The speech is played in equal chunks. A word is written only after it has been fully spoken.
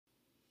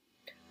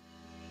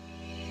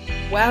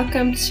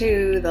Welcome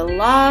to the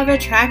Law of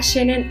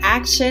Attraction in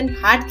Action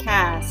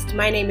podcast.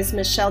 My name is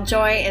Michelle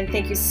Joy, and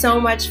thank you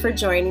so much for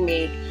joining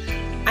me.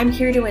 I'm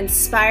here to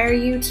inspire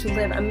you to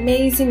live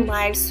amazing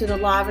lives through the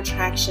law of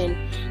attraction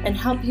and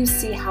help you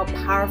see how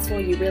powerful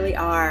you really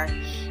are.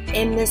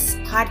 In this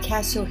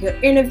podcast, you'll hear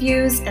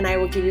interviews, and I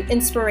will give you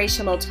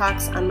inspirational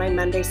talks on my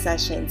Monday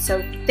session.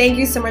 So thank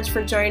you so much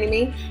for joining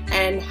me,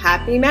 and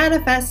happy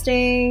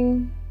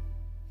manifesting!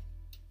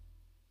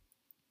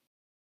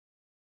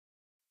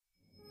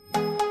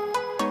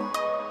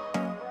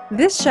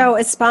 This show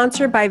is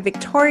sponsored by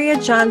Victoria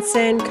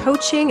Johnson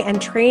Coaching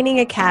and Training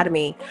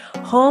Academy,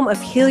 home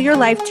of Heal Your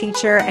Life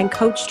teacher and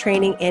coach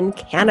training in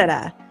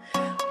Canada.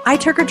 I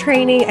took her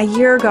training a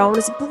year ago and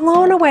was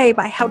blown away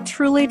by how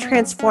truly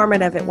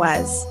transformative it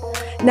was.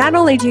 Not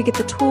only do you get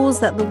the tools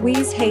that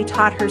Louise Hay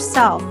taught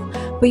herself,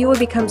 but you will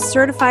become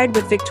certified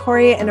with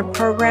Victoria in a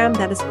program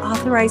that is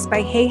authorized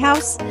by Hay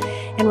House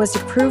and was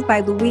approved by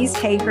Louise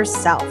Hay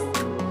herself.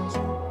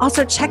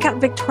 Also, check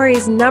out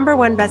Victoria's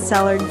 #1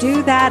 bestseller,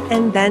 Do That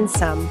and Then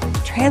Some,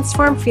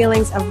 Transform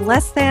Feelings of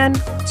Less Than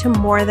to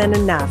More Than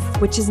Enough,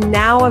 which is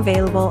now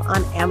available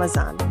on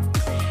Amazon.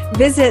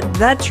 Visit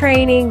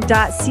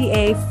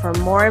thetraining.ca for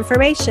more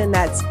information.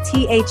 That's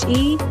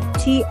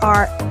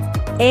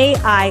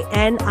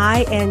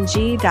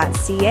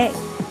thetraining.ca.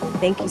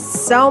 Thank you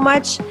so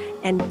much,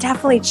 and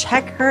definitely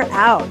check her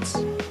out.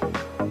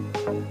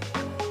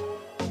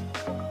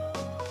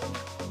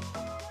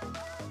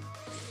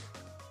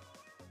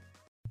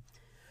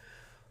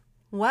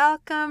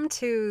 Welcome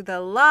to the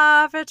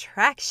Law of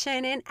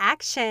Attraction in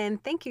Action.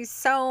 Thank you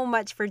so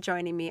much for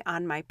joining me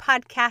on my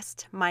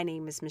podcast. My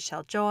name is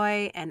Michelle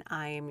Joy, and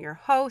I am your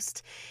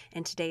host.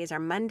 And today is our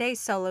Monday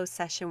solo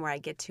session where I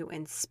get to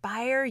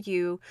inspire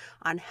you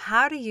on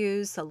how to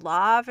use the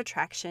Law of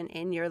Attraction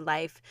in your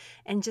life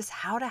and just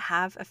how to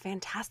have a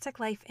fantastic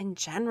life in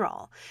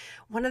general.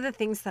 One of the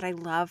things that I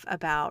love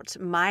about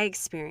my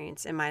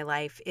experience in my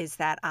life is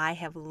that I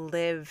have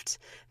lived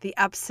the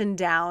ups and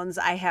downs.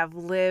 I have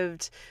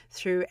lived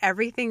through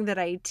everything that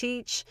I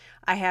teach.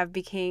 I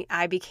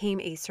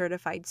became a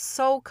certified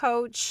soul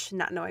coach,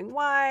 not knowing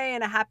why,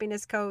 and a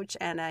happiness coach,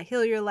 and a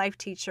Heal Your Life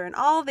teacher, and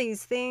all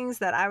these things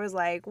that I was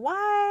like,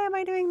 why am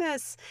I doing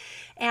this?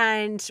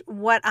 And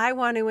what I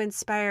want to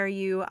inspire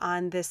you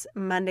on this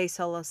Monday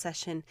solo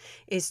session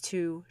is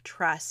to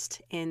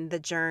trust in the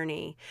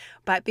journey.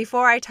 But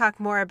before I talk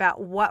more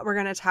about what we're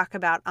going to talk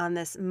about on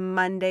this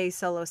Monday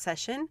solo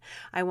session,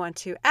 I want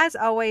to, as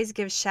always,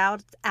 give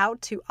shout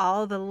out to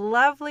all the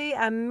lovely,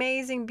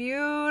 amazing,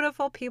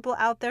 beautiful people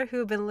out there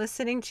who've been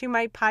listening to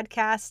my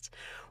podcast.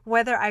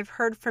 Whether I've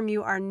heard from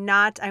you or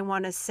not, I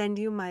want to send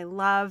you my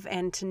love,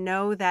 and to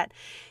know that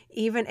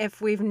even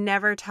if we've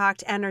never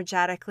talked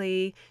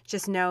energetically,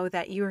 just know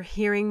that you're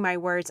hearing my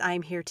words.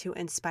 I'm here to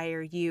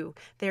inspire you.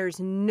 There's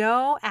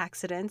no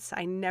accidents.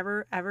 I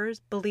never ever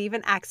believe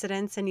in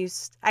accidents. And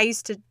I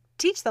used to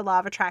teach the law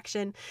of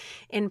attraction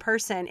in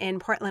person in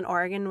Portland,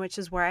 Oregon, which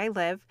is where I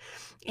live.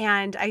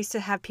 And I used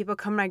to have people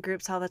come to my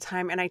groups all the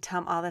time, and I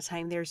tell them all the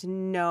time, there's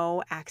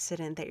no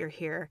accident that you're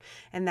here,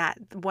 and that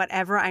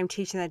whatever I'm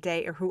teaching that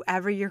day or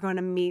whoever you're going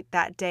to meet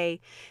that day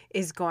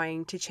is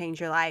going to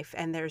change your life.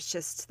 And that's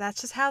just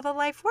how the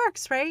life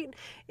works, right?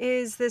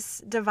 Is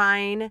this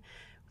divine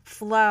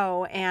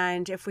flow.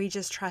 And if we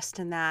just trust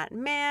in that,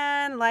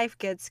 man, life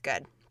gets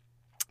good.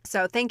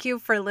 So thank you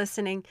for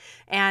listening.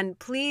 And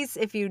please,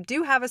 if you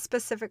do have a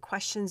specific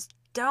questions,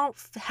 don't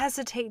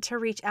hesitate to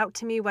reach out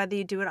to me, whether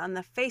you do it on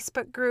the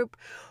Facebook group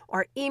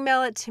or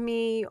email it to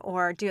me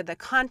or do the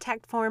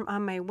contact form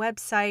on my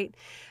website.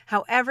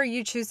 However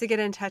you choose to get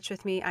in touch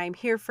with me, I'm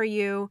here for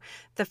you.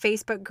 The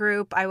Facebook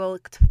group, I will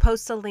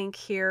post a link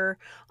here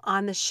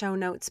on the show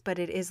notes, but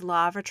it is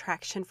Law of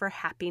Attraction for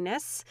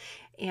Happiness.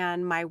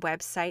 And my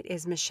website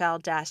is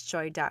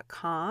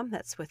michelle-joy.com.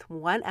 That's with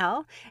one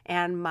L.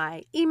 And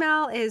my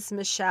email is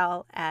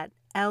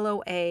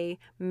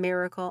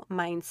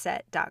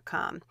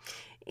michelle@loamiraclemindset.com.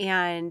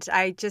 And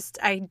I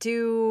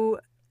do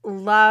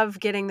love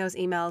getting those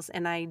emails,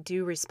 and I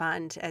do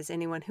respond, as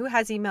anyone who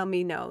has emailed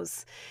me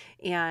knows.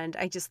 And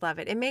I just love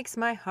it. It makes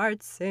my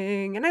heart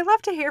sing. And I love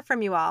to hear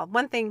from you all.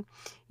 One thing,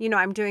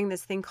 I'm doing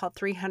this thing called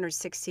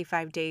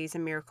 365 Days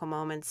and Miracle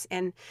Moments.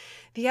 And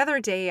the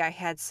other day I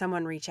had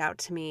someone reach out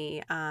to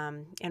me,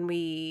 and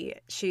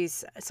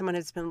she's someone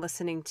who's been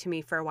listening to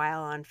me for a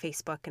while on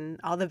Facebook and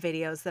all the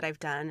videos that I've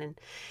done.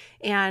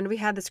 And we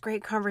had this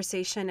great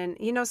conversation. And,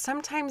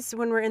 sometimes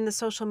when we're in the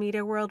social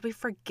media world, we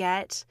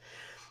forget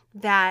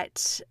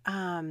that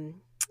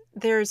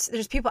there's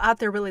people out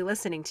there really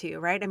listening to you,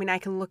 right? I mean, I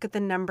can look at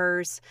the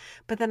numbers,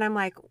 but then I'm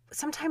like,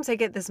 sometimes I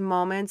get this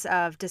moments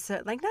of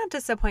not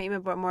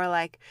disappointment, but more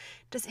like,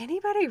 does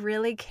anybody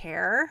really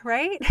care,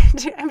 right?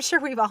 I'm sure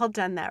we've all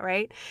done that,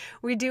 right?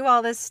 We do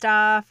all this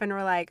stuff and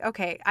we're like,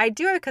 okay, I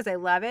do it because I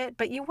love it,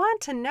 but you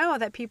want to know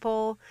that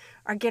people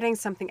are getting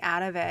something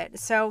out of it.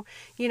 So,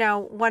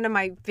 one of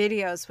my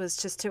videos was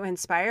just to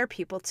inspire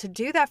people to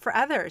do that for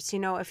others.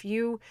 If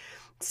you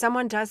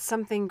someone does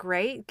something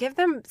great,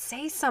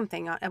 say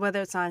something,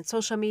 whether it's on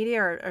social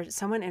media or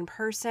someone in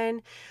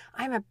person.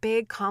 I'm a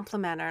big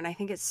complimenter, and I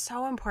think it's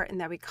so important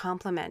that we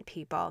compliment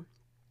people.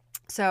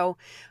 So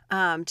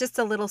just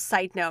a little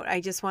side note,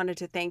 I just wanted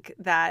to thank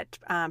that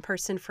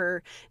person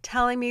for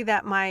telling me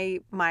that my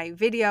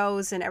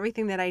videos and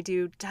everything that I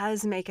do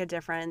does make a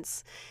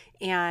difference.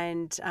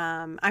 And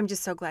I'm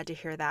just so glad to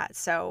hear that.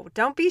 So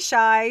don't be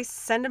shy.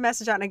 Send a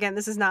message out. And again,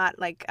 this is not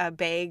like a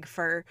beg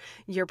for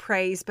your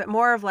praise, but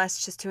more or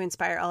less just to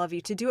inspire all of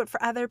you to do it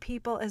for other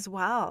people as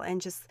well.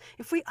 And just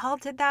if we all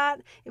did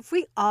that, if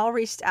we all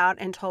reached out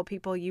and told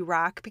people you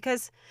rock,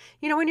 because,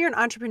 when you're an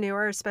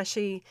entrepreneur,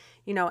 especially,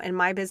 in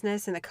my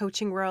business, in the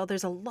coaching world,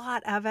 there's a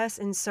lot of us.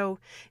 And so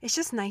it's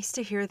just nice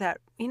to hear that,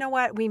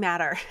 what, we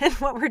matter and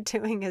what we're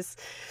doing is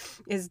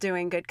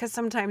doing good. Because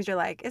sometimes you're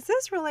like, is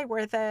this really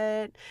worth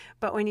it?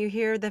 But when you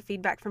hear the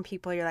feedback from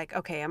people, you're like,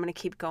 okay, I'm going to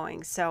keep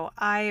going. So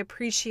I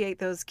appreciate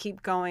those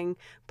keep going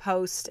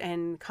posts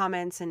and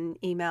comments and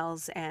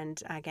emails.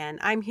 And again,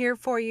 I'm here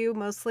for you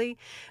mostly,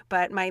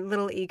 but my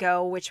little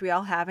ego, which we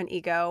all have an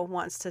ego,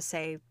 wants to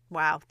say,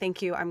 wow,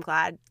 thank you. I'm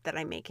glad that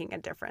I'm making a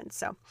difference.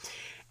 So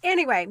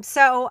anyway,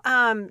 so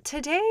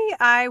today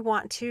I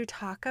want to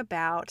talk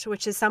about,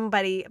 which is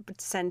somebody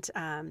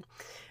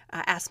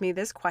asked me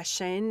this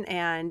question,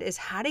 and is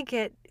how to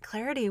get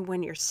clarity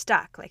when you're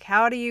stuck. Like,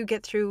 how do you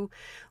get through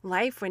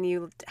life when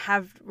you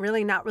have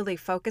really not really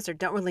focused or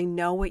don't really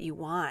know what you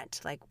want?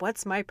 Like,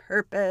 what's my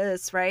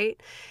purpose,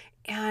 right?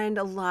 And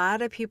a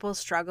lot of people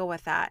struggle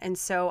with that. And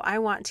so I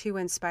want to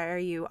inspire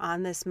you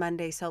on this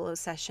Monday solo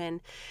session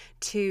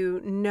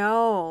to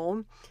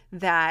know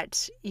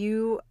that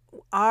you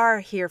are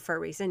here for a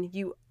reason.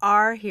 You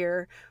are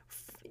here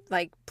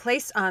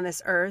placed on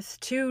this earth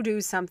to do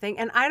something.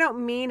 And I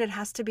don't mean it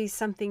has to be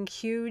something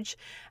huge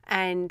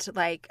and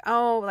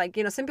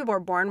some people are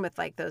born with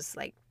those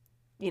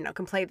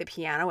can play the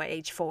piano at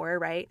age 4,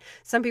 right?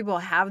 Some people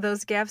have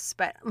those gifts,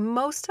 but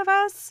most of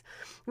us,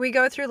 we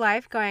go through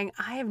life going,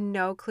 I have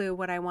no clue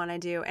what I want to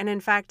do. And in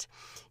fact,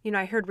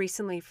 I heard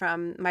recently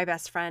from my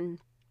best friend,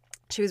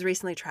 she was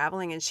recently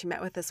traveling and she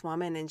met with this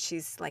woman and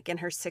she's in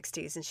her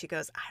 60s and she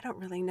goes, I don't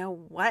really know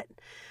what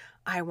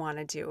I want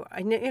to do.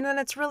 And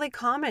it's really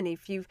common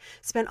if you've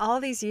spent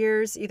all these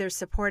years either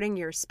supporting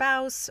your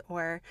spouse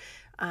or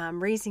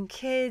raising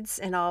kids,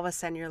 and all of a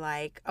sudden you're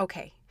like,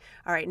 okay,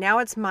 all right, now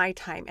it's my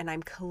time and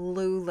I'm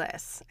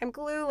clueless.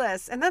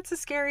 And that's a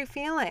scary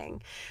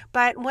feeling.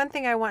 But one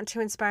thing I want to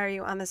inspire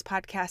you on this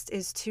podcast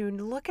is to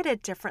look at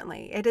it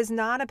differently. It is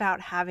not about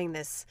having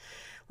this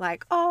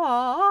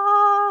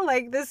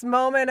this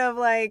moment of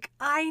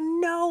I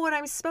know what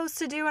I'm supposed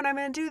to do and I'm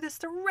going to do this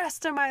the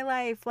rest of my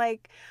life.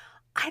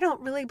 I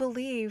don't really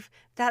believe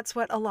that's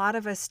what a lot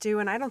of us do,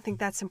 and I don't think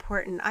that's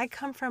important. I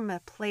come from a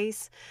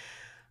place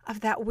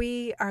of that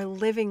we are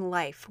living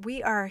life.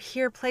 We are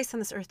here placed on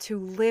this earth to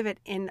live it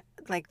in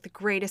the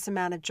greatest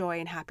amount of joy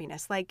and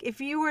happiness.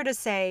 If you were to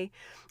say,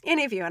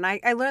 any of you, and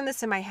I learned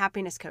this in my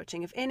happiness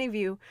coaching, if any of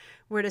you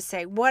were to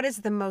say, what is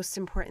the most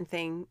important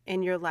thing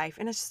in your life?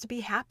 And it's just to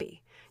be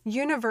happy.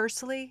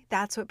 Universally,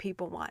 that's what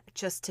people want,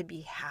 just to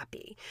be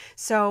happy.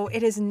 So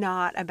it is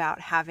not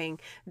about having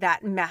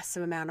that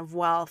massive amount of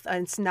wealth.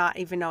 And it's not,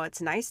 even though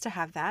it's nice to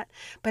have that,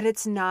 but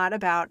it's not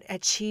about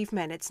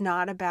achievement. It's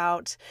not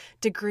about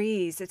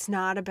degrees. It's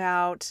not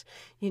about,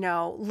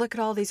 look at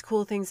all these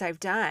cool things I've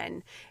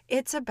done.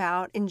 It's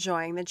about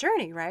enjoying the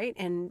journey, right?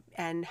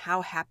 And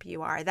how happy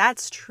you are.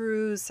 That's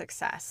true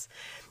success.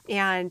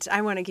 And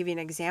I want to give you an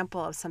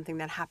example of something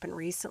that happened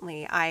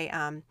recently.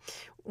 I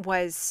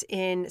was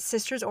in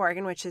Sisters,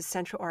 Oregon, which is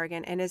Central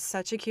Oregon, and it's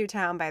such a cute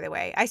town, by the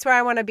way. I swear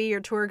I want to be your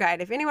tour guide.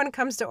 If anyone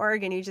comes to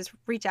Oregon, you just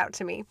reach out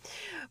to me.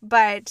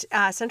 But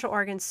Central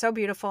Oregon is so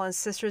beautiful, and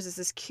Sisters is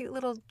this cute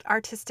little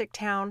artistic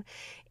town.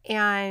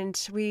 And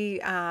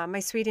my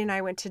sweetie and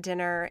I went to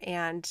dinner,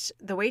 and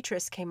the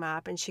waitress came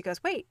up and she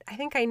goes, wait, I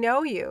think I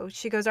know you.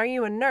 She goes, are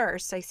you a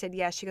nurse? I said,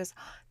 yes. She goes,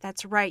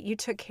 that's right. You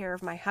took care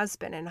of my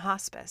husband in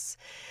hospice.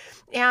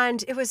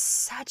 And it was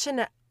such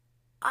an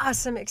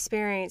awesome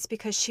experience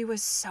because she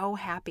was so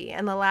happy.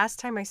 And the last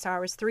time I saw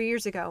her was 3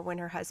 years ago when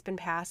her husband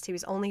passed. He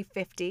was only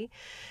 50.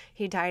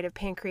 He died of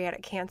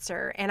pancreatic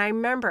cancer. And I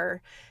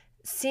remember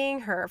seeing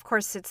her. Of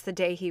course, it's the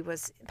day he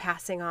was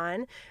passing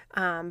on,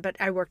 but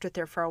I worked with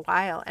her for a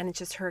while, and it's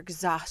just her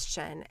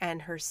exhaustion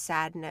and her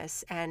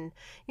sadness. And,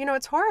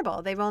 it's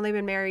horrible. They've only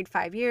been married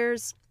 5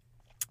 years.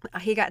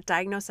 He got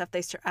diagnosed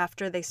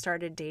after they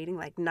started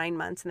dating 9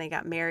 months, and they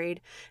got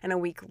married. And a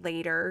week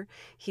later,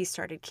 he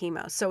started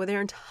chemo. So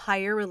their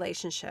entire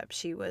relationship,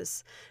 she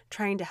was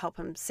trying to help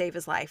him save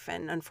his life.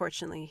 And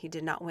unfortunately, he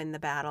did not win the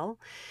battle.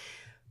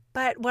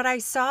 But what I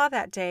saw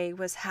that day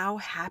was how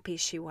happy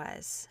she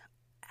was,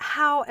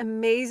 how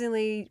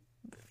amazingly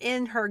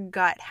in her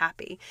gut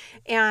happy.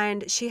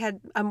 And she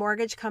had a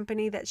mortgage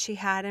company that she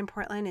had in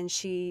Portland, and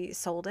she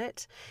sold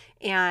it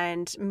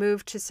and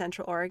moved to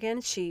Central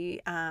Oregon.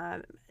 She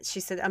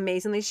said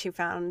amazingly she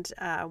found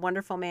a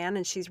wonderful man,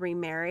 and she's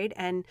remarried,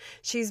 and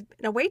she's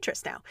a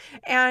waitress now.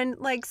 And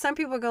like some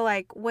people go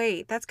like,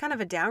 wait, that's kind of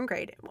a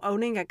downgrade,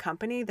 owning a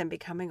company then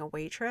becoming a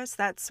waitress.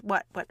 That's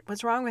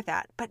what's wrong with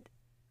that? But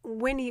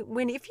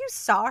if you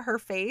saw her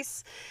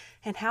face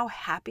and how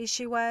happy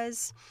she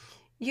was,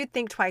 you'd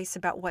think twice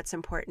about what's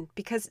important,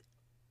 because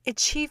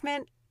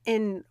achievement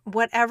in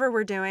whatever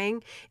we're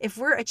doing, if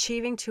we're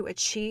achieving to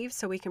achieve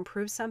so we can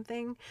prove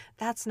something,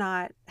 that's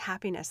not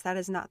happiness. That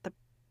is not the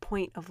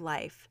point of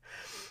life.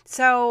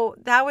 So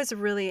that was a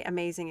really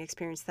amazing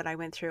experience that I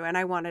went through, and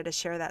I wanted to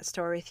share that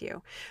story with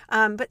you.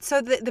 But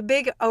so the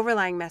big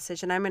overlying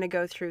message, and I'm going to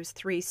go through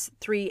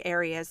three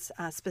areas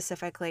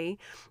specifically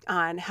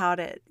on how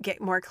to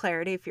get more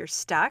clarity if you're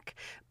stuck.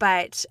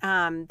 But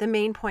the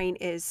main point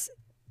is,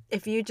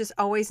 if you just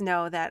always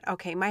know that,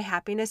 okay, my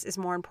happiness is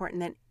more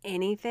important than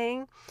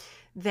anything,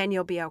 then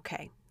you'll be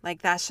okay.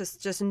 Like that's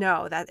just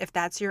know that if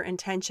that's your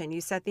intention,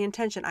 you set the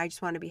intention, I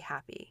just want to be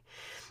happy,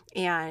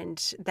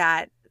 and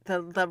that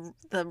the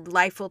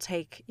life will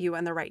take you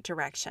in the right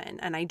direction.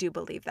 And I do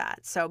believe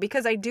that. So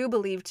because I do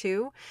believe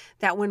too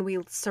that when we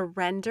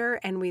surrender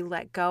and we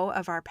let go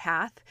of our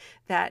path,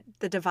 that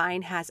the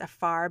divine has a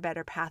far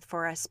better path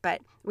for us.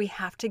 But we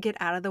have to get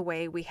out of the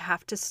way. We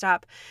have to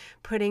stop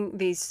putting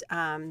these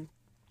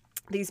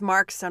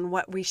marks on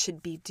what we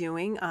should be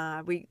doing.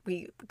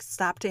 We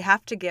stop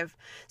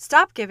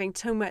giving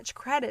too much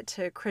credit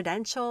to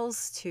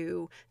credentials,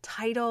 to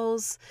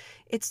titles.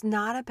 It's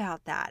not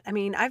about that. I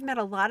mean, I've met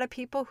a lot of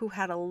people who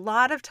had a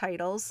lot of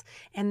titles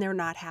and they're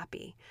not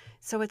happy.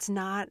 So it's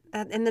not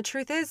that, and the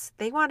truth is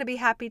they want to be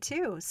happy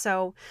too.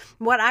 So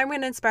what I'm going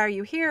to inspire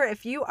you here,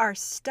 if you are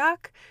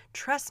stuck,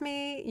 trust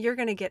me, you're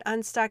going to get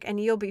unstuck, and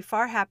you'll be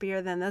far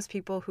happier than those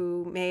people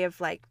who may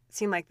have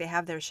seem like they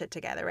have their shit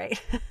together, right?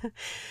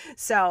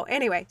 So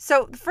anyway,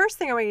 so the first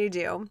thing I want you to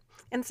do,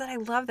 and so I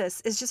love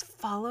this, is just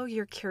follow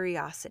your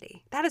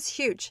curiosity. That is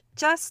huge.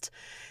 Just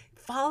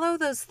follow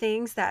those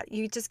things that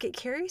you just get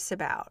curious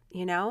about,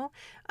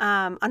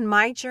 On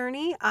my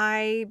journey,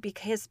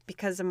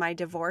 because of my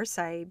divorce,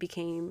 I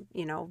became,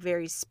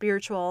 very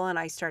spiritual, and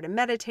I started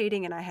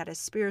meditating, and I had a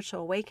spiritual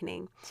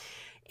awakening.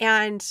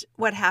 And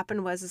what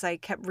happened is I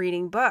kept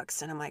reading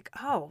books, and I'm like,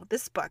 oh,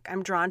 this book,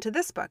 I'm drawn to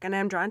this book, and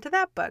I'm drawn to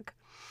that book.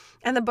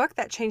 And the book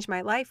that changed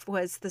my life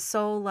was The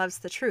Soul Loves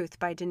the Truth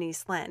by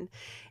Denise Linn.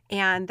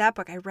 And that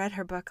book, I read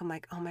her book. I'm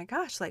like, oh my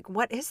gosh,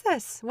 what is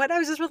this? I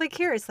was just really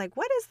curious,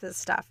 what is this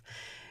stuff?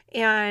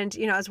 And,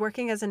 I was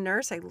working as a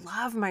nurse. I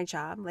love my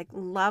job,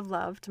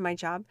 loved my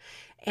job.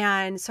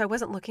 And so I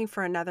wasn't looking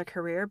for another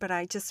career, but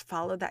I just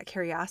followed that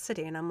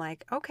curiosity. And I'm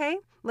like, okay,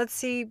 let's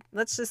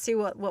just see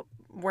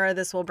where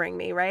this will bring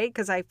me, right?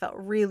 Because I felt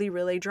really,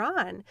 really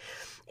drawn.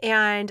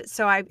 And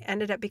so I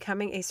ended up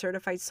becoming a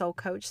certified soul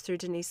coach through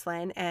Denise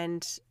Linn,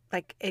 and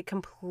it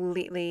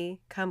completely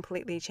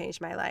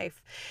changed my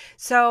life.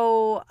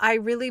 So I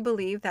really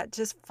believe that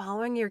just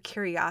following your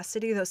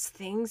curiosity, those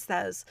things,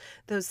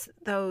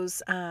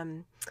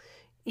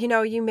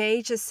 you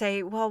may just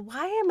say, well,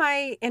 why am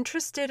I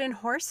interested in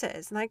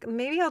horses?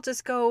 Maybe I'll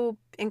just go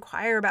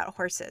inquire about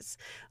horses.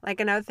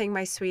 Another thing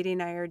my sweetie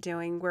and I are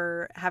doing,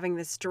 we're having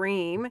this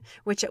dream,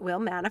 which it will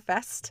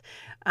manifest,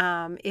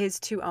 is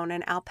to own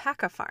an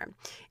alpaca farm.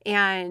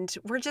 And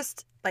we're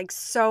just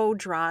so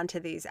drawn to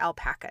these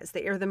alpacas.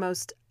 They are the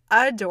most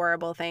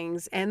adorable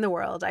things in the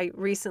world. I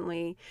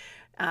recently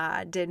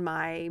did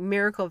my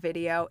miracle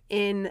video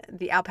in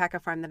the alpaca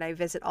farm that I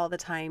visit all the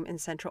time in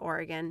Central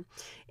Oregon.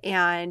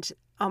 And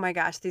oh my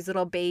gosh, these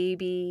little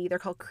they're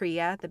called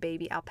cria, the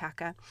baby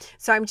alpaca.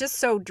 So I'm just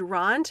so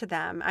drawn to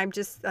them. I'm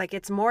just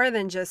it's more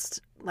than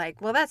just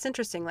well, that's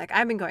interesting.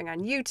 I've been going on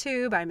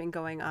YouTube. I've been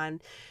going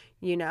on,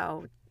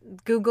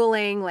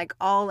 Googling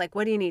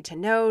what do you need to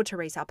know to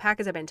raise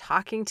alpacas. I've been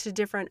talking to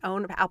different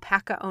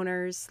alpaca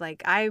owners.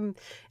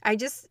 I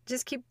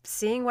just keep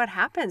seeing what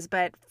happens,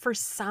 but for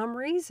some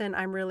reason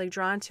I'm really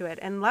drawn to it,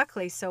 and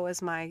luckily so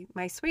is my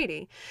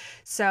sweetie.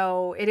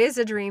 So it is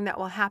a dream that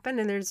will happen,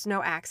 and there's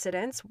no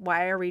accidents.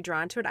 Why are we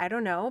drawn to it? I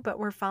don't know, but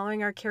we're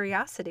following our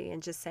curiosity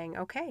and just saying,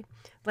 okay,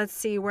 let's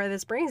see where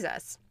this brings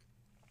us.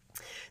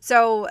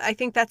 So I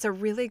think that's a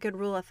really good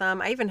rule of thumb.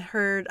 I even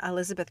heard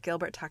Elizabeth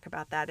Gilbert talk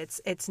about that.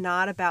 It's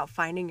not about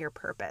finding your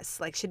purpose.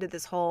 She did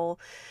this whole,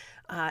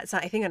 I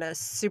think on a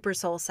Super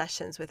Soul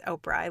Sessions with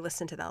Oprah. I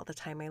listen to that all the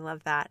time. I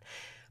love that.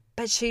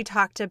 But she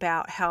talked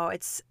about how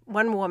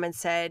one woman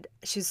said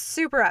she's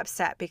super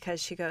upset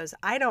because she goes,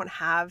 I don't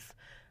have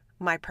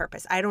my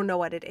purpose. I don't know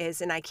what it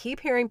is. And I keep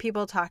hearing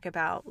people talk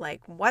about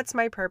what's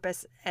my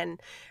purpose, and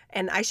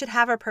I should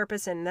have a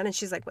purpose. And then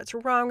she's like, what's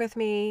wrong with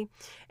me?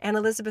 And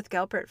Elizabeth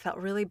Gilbert felt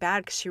really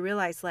bad because she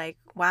realized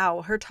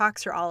wow, her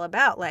talks are all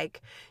about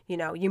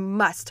you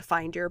must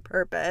find your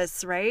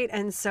purpose, right?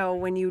 And so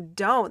when you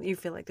don't, you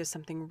feel like there's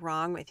something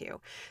wrong with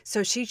you.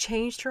 So she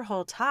changed her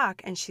whole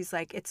talk, and she's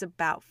like, it's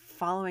about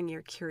following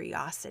your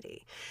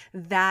curiosity.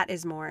 That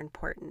is more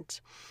important.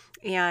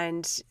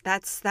 And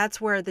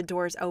that's where the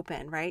doors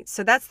open, right?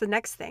 So that's the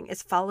next thing,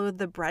 is follow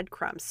the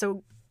breadcrumbs.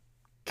 So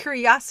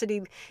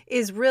curiosity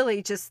is really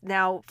just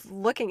now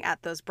looking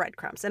at those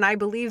breadcrumbs. And I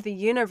believe the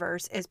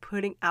universe is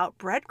putting out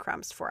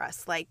breadcrumbs for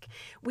us. Like,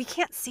 we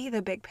can't see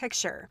the big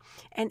picture.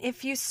 And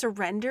if you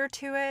surrender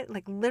to it,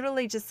 like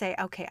literally just say,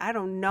 okay, I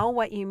don't know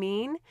what you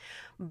mean,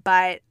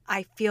 but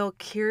I feel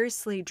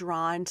curiously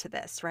drawn to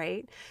this,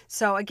 right?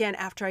 So again,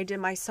 after I did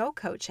my soul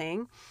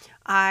coaching,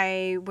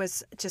 I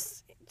was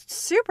just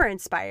super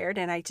inspired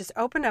and I just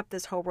opened up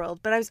this whole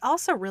world, but I was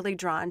also really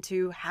drawn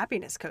to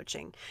happiness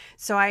coaching.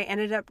 So I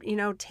ended up,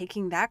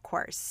 taking that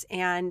course,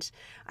 and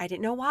I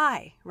didn't know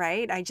why,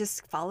 right? I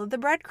just followed the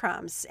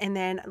breadcrumbs. And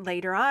then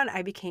later on,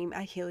 I became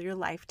a Heal Your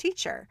Life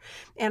teacher.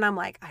 And I'm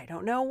like, I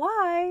don't know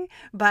why,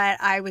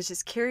 but I was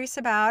just curious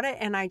about it,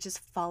 and I just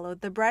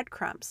followed the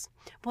breadcrumbs.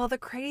 Well, the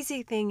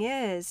crazy thing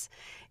is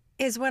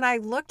when I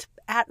looked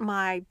at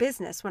my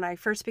business, when I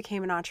first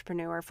became an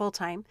entrepreneur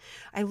full-time,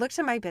 I looked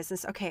at my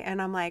business, okay,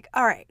 and I'm like,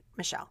 all right,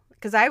 Michelle,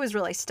 because I was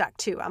really stuck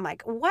too. I'm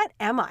like, what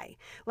am I?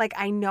 Like,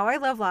 I know I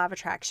love law of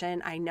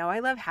attraction. I know I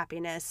love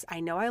happiness. I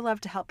know I love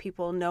to help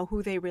people know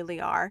who they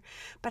really are,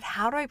 but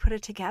how do I put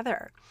it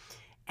together?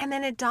 And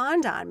then it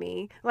dawned on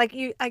me,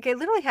 I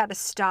literally had to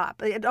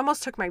stop. It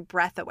almost took my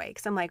breath away,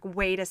 because I'm like,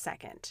 wait a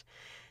second.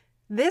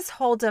 This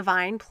whole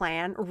divine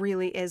plan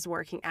really is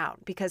working out,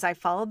 because I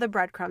followed the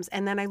breadcrumbs,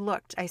 and then I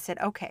looked. I said,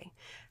 okay,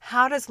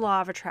 how does law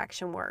of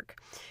attraction work?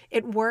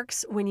 It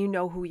works when you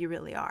know who you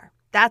really are.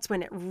 That's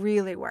when it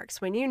really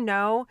works. When you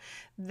know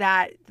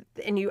that,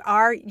 and you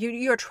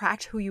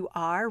attract who you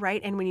are,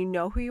 right? And when you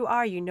know who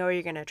you know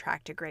you're going to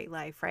attract a great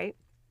life, right?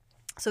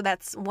 So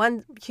that's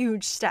one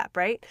huge step,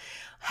 right?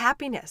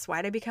 Happiness.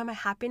 Why did I become a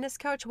happiness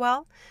coach?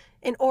 Well,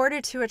 in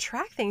order to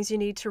attract things, you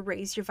need to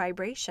raise your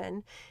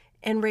vibration.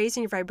 And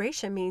raising your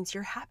vibration means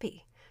you're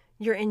happy,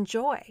 you're in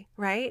joy,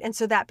 right? And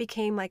so that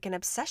became like an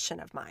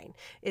obsession of mine,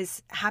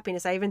 is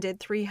happiness. I even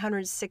did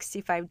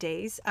 365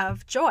 days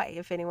of joy.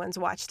 If anyone's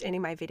watched any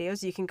of my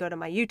videos, you can go to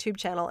my YouTube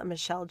channel at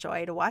Michelle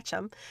Joy to watch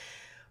them.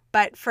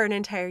 But for an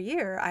entire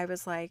year, I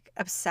was like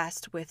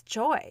obsessed with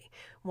joy.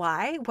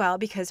 Why? Well,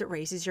 because it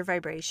raises your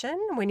vibration.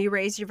 When you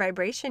raise your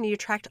vibration, you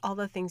attract all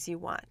the things you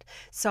want.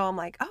 So I'm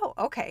like, oh,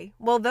 okay.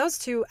 Well, those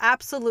two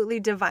absolutely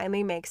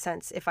divinely make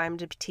sense if I'm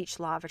to teach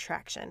law of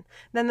attraction.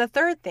 Then the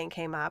third thing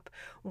came up,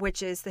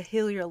 which is the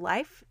Heal Your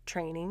Life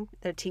training,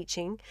 the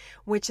teaching,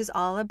 which is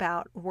all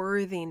about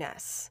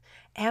worthiness.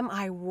 Am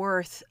I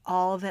worth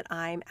all that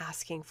I'm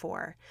asking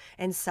for?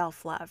 And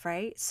self-love,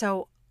 right?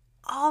 So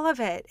all of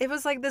it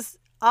was like this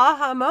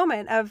aha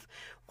moment of,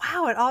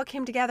 wow, it all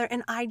came together,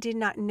 and I did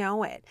not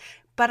know it,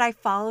 but I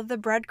followed the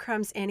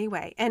breadcrumbs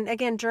anyway. And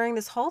again, during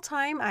this whole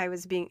time, I'm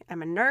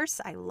a nurse.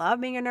 I love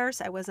being a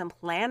nurse. I wasn't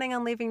planning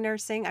on leaving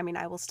nursing. I mean,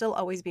 I will still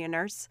always be a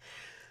nurse,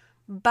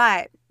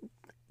 but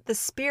the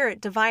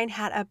spirit divine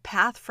had a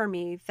path for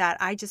me that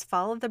I just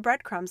followed the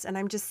breadcrumbs, and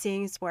I'm just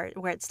seeing where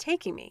it's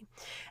taking me.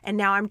 And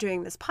now I'm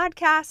doing this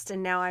podcast,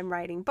 and now I'm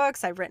writing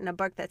books. I've written a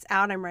book that's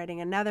out. I'm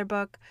writing another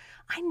book.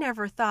 I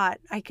never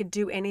thought I could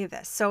do any of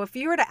this. So if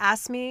you were to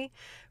ask me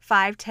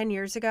 5-10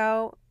 years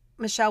ago,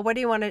 Michelle, what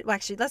do you want to, well,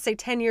 actually, let's say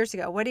 10 years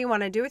ago, what do you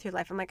want to do with your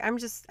life? I'm like, I'm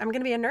going to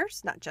be a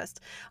nurse.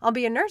 I'll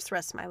be a nurse the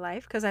rest of my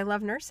life, because I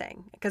love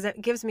nursing, because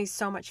it gives me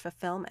so much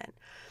fulfillment.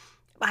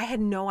 I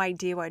had no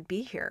idea I'd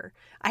be here.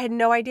 I had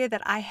no idea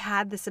that I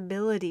had this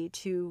ability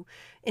to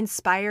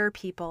inspire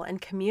people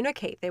and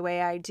communicate the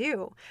way I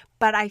do.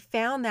 But I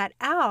found that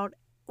out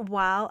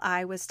while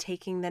I was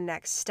taking the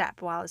next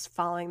step, while I was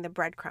following the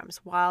breadcrumbs,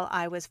 while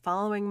I was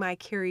following my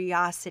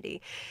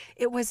curiosity.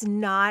 It was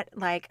not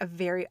like a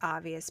very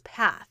obvious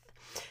path.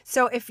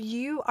 So if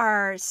you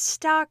are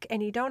stuck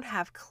and you don't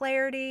have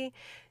clarity,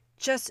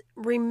 just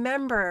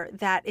remember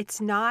that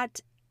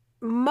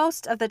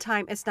most of the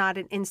time, it's not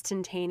an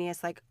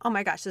instantaneous, like, oh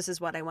my gosh, this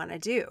is what I want to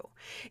do.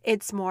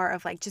 It's more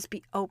of like, just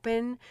be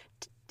open,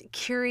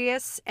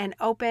 curious and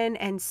open,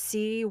 and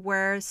see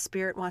where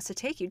spirit wants to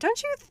take you.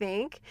 Don't you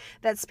think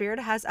that spirit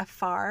has a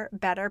far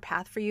better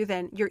path for you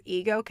than your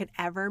ego could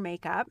ever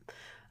make up?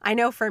 I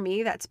know for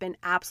me, that's been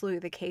absolutely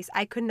the case.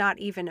 I could not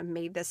even have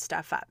made this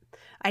stuff up.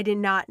 I did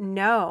not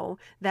know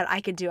that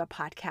I could do a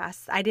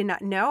podcast. I did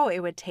not know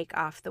it would take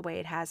off the way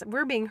it has.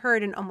 We're being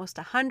heard in almost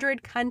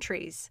 100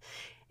 countries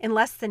in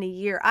less than a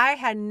year. I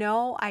had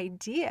no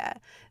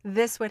idea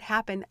this would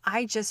happen.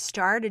 I just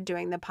started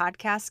doing the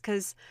podcast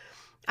because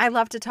I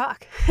love to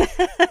talk.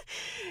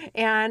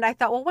 And I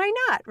thought, well, why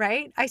not,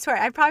 right? I swear,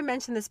 I probably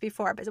mentioned this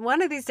before, but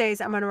one of these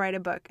days I'm going to write a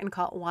book and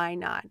call it Why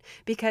Not?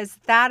 Because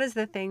that is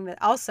the thing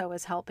that also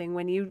is helping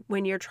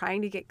when you're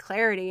trying to get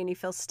clarity and you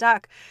feel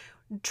stuck.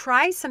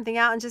 Try something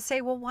out and just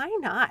say, well, why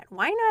not?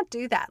 Why not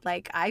do that?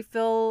 Like, I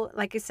feel,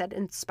 like I said,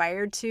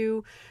 inspired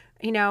to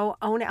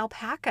own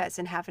alpacas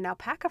and have an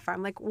alpaca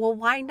farm. Like, well,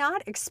 why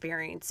not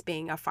experience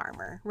being a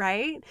farmer,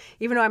 right?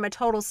 Even though I'm a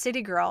total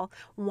city girl,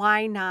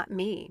 why not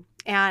me?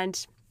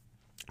 And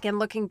Again,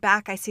 looking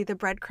back, I see the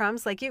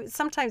breadcrumbs. Like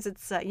sometimes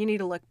it's you need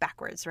to look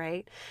backwards,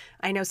 right?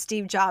 I know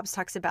Steve Jobs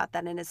talks about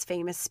that in his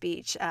famous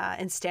speech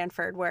in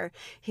Stanford, where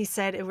he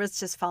said it was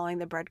just following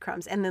the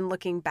breadcrumbs and then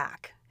looking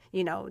back.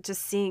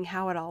 Just seeing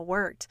how it all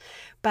worked.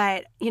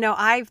 But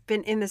I've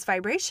been in this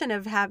vibration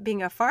of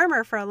being a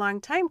farmer for a long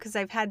time because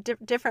I've had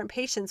different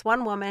patients.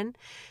 One woman,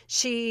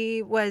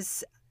 she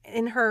was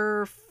in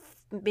her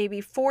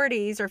maybe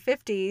 40s or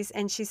 50s,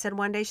 and she said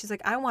one day she's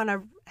like, I want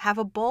to have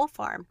a bull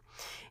farm.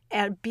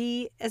 And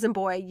B as in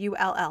boy,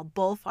 ULL,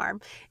 bull farm,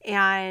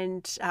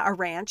 and a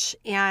ranch.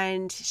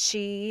 And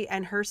she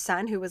and her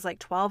son, who was like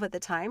 12 at the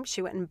time,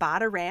 she went and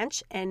bought a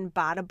ranch and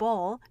bought a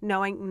bull,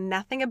 knowing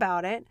nothing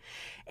about it.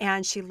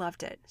 And she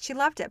loved it. She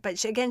loved it. But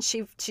she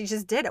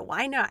just did it.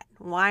 Why not?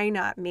 Why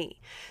not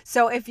me?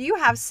 So if you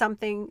have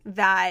something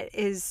that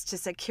is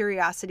just a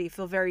curiosity,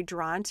 feel very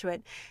drawn to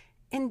it,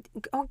 and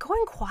go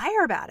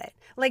inquire about it.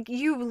 Like,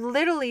 you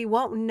literally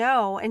won't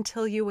know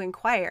until you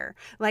inquire.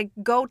 Like,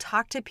 go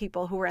talk to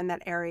people who are in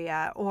that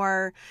area,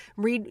 or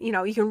read,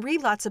 you can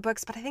read lots of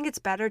books, but I think it's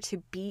better to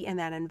be in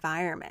that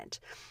environment.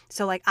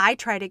 So like, I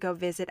try to go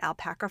visit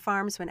alpaca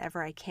farms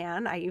whenever I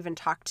can. I even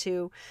talk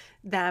to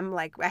them.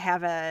 Like, I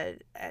have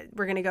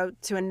we're going to go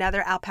to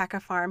another alpaca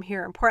farm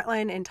here in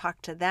Portland and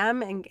talk to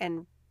them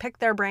and pick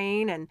their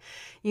brain. And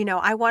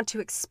I want to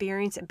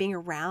experience it, being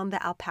around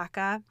the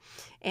alpaca,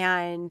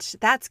 and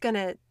that's going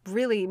to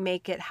really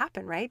make it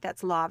happen, right?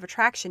 That's law of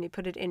attraction. You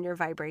put it in your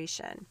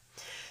vibration.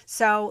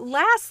 So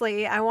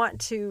lastly, I want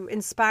to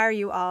inspire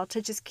you all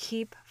to just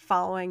keep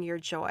following your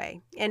joy.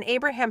 And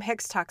Abraham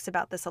Hicks talks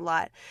about this a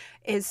lot,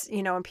 is,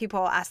 when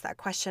people ask that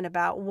question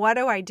about what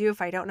do I do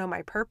if I don't know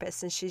my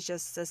purpose? And she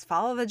just says,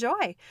 follow the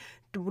joy.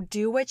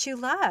 Do what you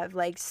love,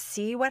 like,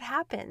 see what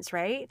happens,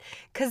 right?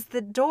 Because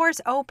the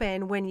doors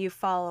open when you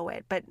follow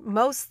it. But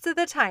most of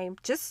the time,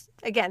 just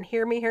again,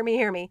 hear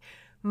me.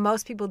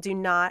 Most people do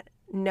not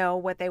know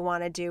what they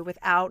want to do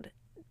without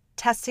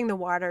testing the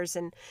waters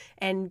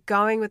and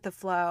going with the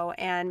flow.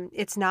 And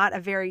it's not a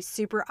very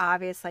super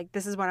obvious, like,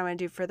 this is what I'm going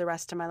to do for the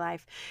rest of my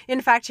life.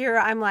 In fact, here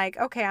I'm like,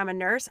 okay, I'm a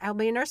nurse. I'll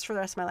be a nurse for the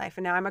rest of my life.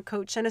 And now I'm a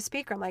coach and a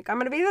speaker. I'm like, I'm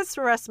going to be this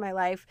for the rest of my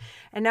life.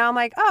 And now I'm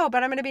like, oh,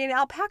 but I'm going to be an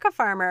alpaca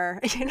farmer,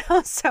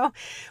 So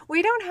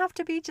we don't have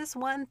to be just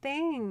one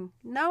thing.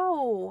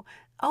 No.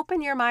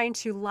 Open your mind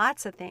to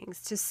lots of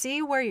things, to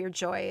see where your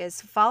joy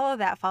is. Follow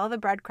that, follow the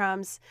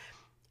breadcrumbs,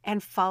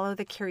 and follow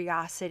the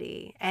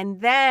curiosity.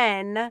 And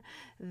then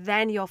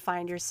you'll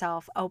find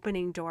yourself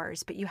opening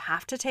doors. But you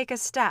have to take a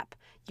step.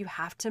 You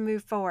have to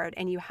move forward,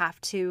 and you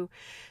have to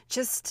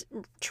just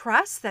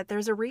trust that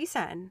there's a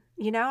reason,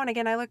 And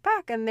again, I look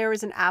back, and there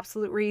was an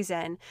absolute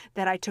reason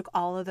that I took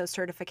all of those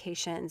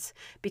certifications,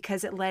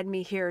 because it led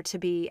me here to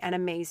be an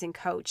amazing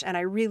coach. And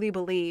I really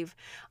believe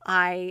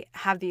I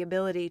have the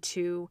ability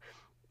to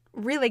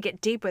really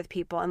get deep with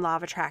people in law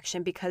of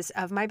attraction because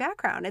of my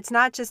background. It's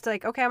not just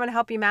like, okay, I'm going to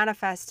help you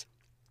manifest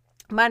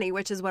money,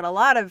 which is what a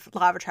lot of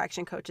law of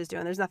attraction coaches do.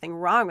 And there's nothing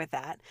wrong with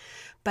that.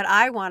 But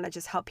I want to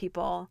just help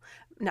people,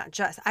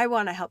 I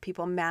want to help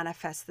people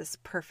manifest this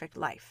perfect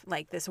life,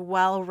 like this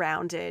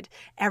well-rounded,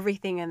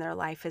 everything in their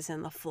life is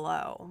in the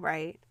flow,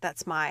 right?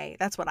 That's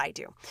what I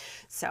do.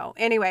 So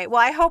anyway,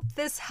 well, I hope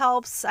this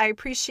helps. I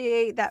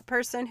appreciate that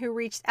person who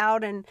reached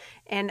out and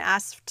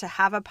asked to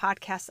have a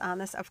podcast on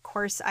this. Of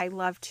course, I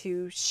love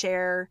to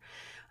share,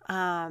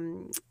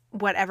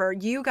 whatever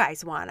you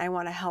guys want. I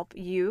want to help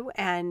you,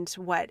 and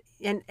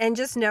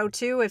just know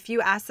too, if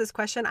you ask this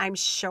question, I'm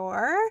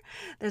sure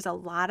there's a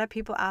lot of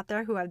people out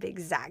there who have the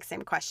exact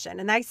same question.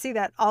 And I see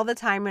that all the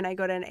time when I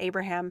go to an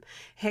Abraham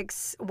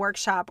Hicks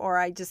workshop, or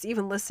I just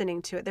even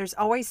listening to it, there's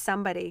always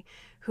somebody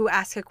who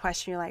asks a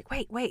question. You're like,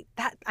 wait,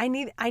 that I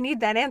need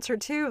that answer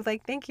too.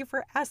 Like, thank you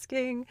for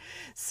asking.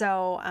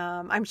 So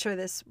I'm sure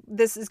this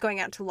is going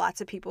out to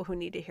lots of people who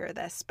need to hear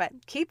this, but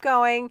keep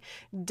going.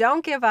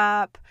 Don't give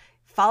up.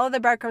 Follow the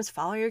breadcrumbs,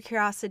 follow your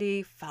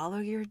curiosity, follow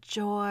your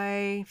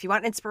joy. If you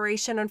want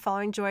inspiration on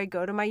following joy,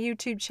 go to my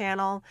YouTube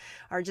channel,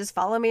 or just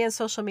follow me on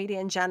social media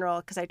in general,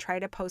 because I try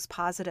to post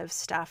positive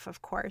stuff,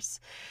 of course.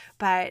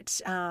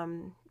 But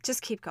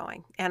just keep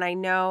going. And I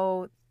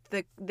know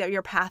that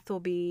your path will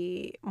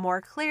be more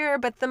clear,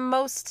 but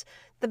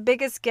the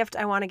biggest gift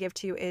I want to give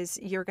to you is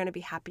you're going to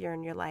be happier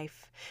in your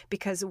life,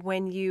 because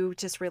when you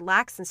just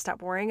relax and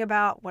stop worrying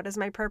about what is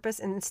my purpose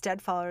and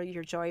instead follow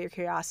your joy, your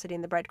curiosity,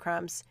 and the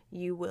breadcrumbs,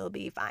 you will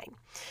be fine.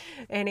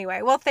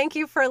 Anyway, well, thank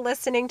you for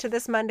listening to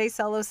this Monday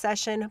solo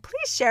session.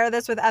 Please share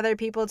this with other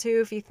people too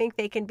if you think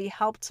they can be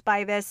helped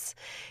by this.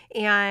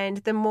 And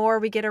the more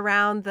we get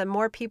around, the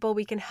more people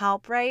we can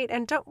help, right?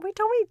 And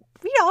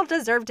we all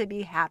deserve to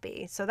be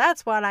happy. So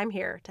that's what I'm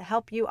here to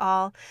help you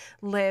all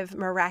live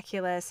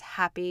miraculous,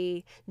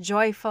 happy,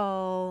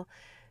 joyful,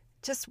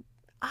 just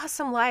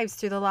awesome lives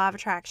through the law of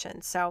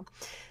attraction. So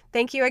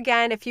thank you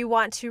again. If you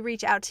want to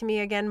reach out to me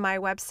again, my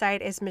website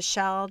is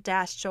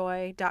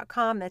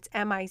michelle-joy.com. That's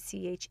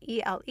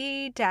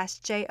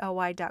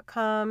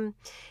MICHELE-JOY.com.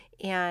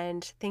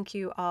 And thank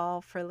you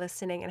all for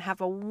listening, and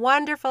have a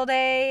wonderful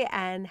day,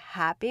 and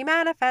happy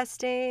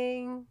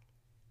manifesting.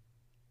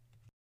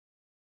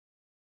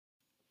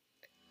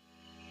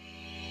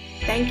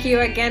 Thank you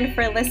again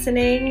for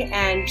listening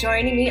and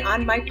joining me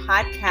on my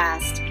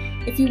podcast.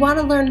 If you want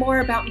to learn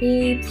more about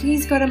me,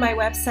 please go to my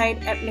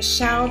website at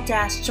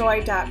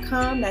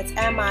michelle-joy.com. That's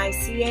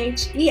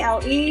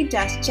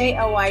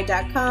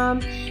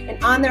michele-joy.com.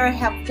 And on there I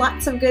have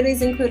lots of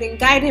goodies, including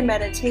guided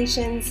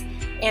meditations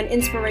and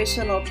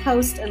inspirational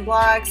posts and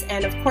blogs.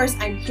 And of course,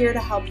 I'm here to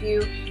help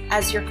you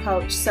as your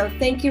coach. So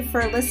thank you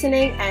for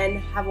listening and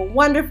have a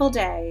wonderful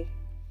day.